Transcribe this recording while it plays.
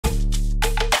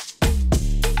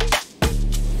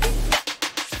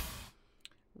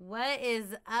What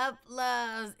is up,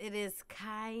 loves? It is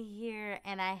Kai here,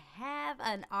 and I have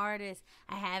an artist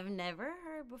I have never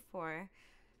heard before.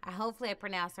 Hopefully I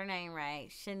pronounced her name right.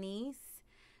 Shenseea.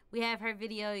 We have her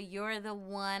video, You're the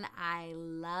One I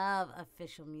Love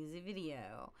official music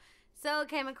video. So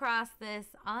came across this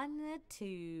on the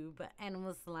tube and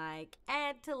was like,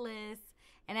 add to list.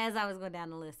 And as I was going down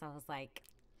the list, I was like,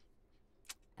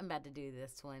 I'm about to do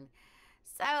this one.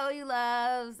 So, you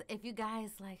loves, if you guys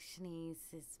like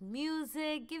Shenseea's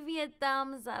music, give me a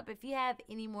thumbs up. If you have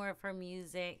any more of her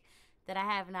music that I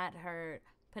have not heard,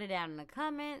 put it down in the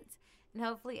comments. And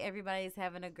hopefully everybody's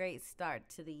having a great start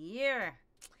to the year.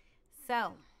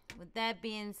 So, with that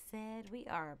being said, we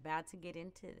are about to get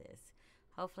into this.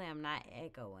 Hopefully I'm not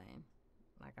echoing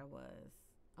like I was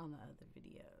on the other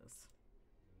videos.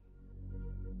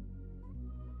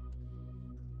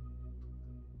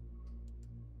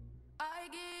 I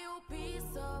give you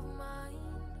peace of mind.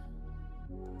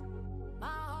 My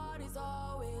heart is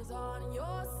always on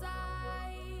your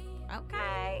side.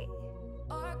 Okay.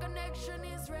 Our connection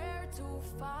is rare to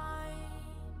find.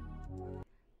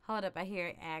 Hold up, I hear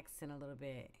an accent a little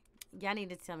bit. Y'all need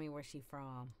to tell me where she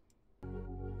from.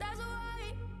 That's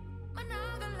why I'm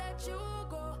not gonna let you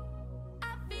go.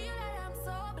 I feel like I'm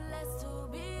so blessed to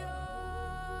be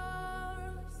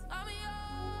yours. I'm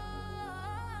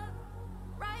yours.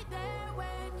 Right there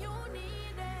when you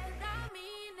need it, I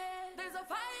mean it. There's a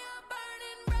fire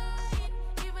burning bright,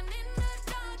 even in the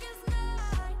darkest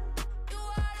night. You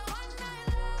are the one I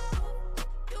love.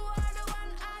 You are the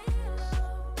one I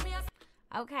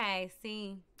love. Okay,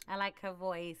 see, I like her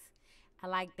voice. I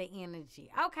like the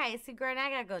energy. Okay, see, girl, now I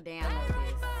gotta go down like this.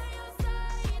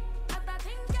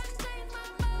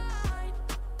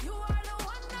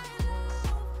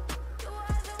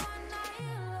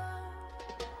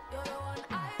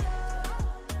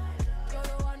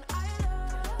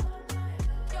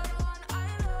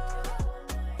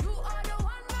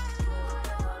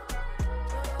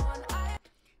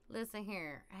 Listen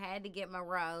here, I had to get my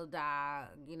road dog.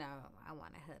 You know, I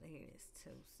wanted her to hear this too,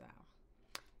 so.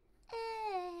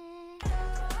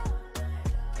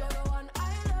 You're the one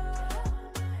I love.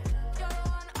 You're the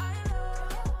one I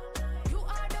love. You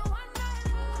are the one I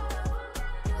love.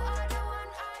 You are the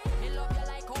one I love. He love you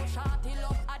like how short he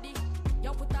love Addy.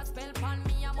 You put a spell on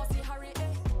me, I must hurry,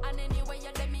 eh. And anyway you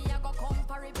let me, I go come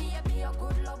for it. Baby, your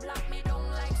good love lock me down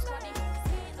like squaddy.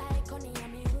 Sweet like honey,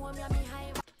 and me home, and me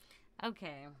high.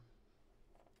 Okay.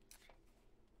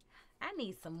 I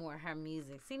need some more of her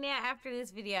music. See, now after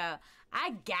this video,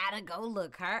 I gotta go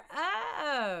look her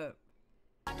up.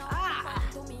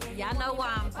 Y'all know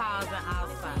why I'm pausing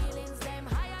also.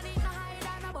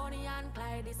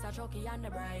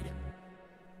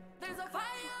 There's a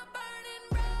fire burning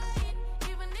bright,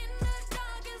 even in the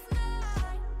darkest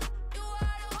night. You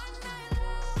are the one I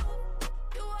love.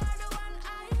 You are the one I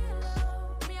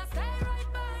love. Me, I stay right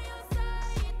by your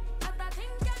side.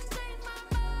 Nothing can change my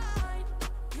mind.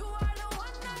 You are the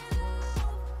one I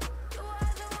love. You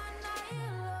are the one I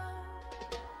love.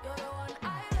 You're the one I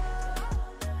love.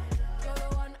 You're the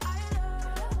one I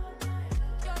love.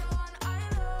 You're the one I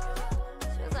love.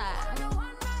 She's like, You're the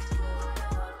one I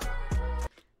love.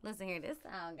 listen here, this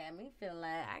song got me feeling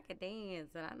like I could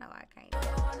dance, and I know I can't. You're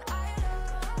the one I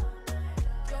love.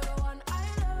 You're the one I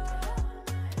love.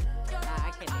 You're the Nah, I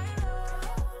one can't I dance.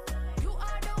 love. You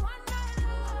are the one I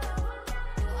love.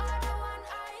 You are the one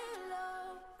I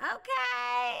love.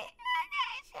 Okay.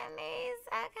 Okay, Shenseea.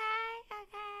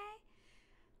 Okay.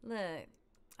 Look,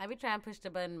 I be trying to push the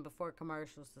button before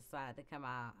commercials decide to come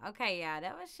out. Okay, y'all,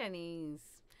 that was Shenseea.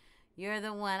 You're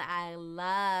the one I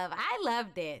love. I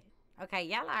loved it. Okay,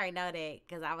 y'all already know that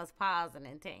because I was pausing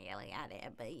and telling y'all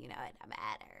that, but you know, it don't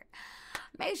matter.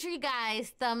 Make sure you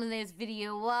guys thumb this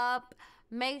video up.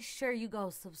 Make sure you go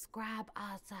subscribe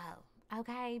also.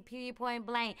 Okay, period, point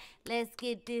blank. Let's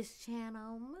get this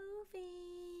channel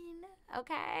moving.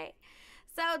 Okay,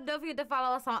 so don't forget to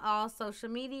follow us on all social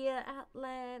media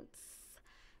outlets.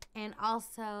 And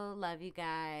also, love you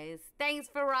guys. Thanks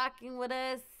for rocking with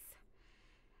us.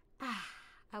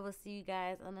 I will see you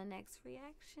guys on the next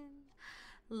reaction.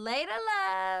 Later,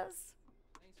 loves.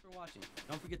 Thanks for watching.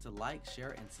 Don't forget to like,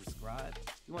 share, and subscribe.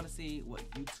 If you want to see what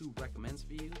YouTube recommends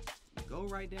for you, go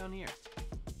right down here.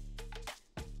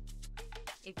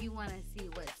 If you want to see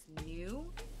what's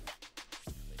new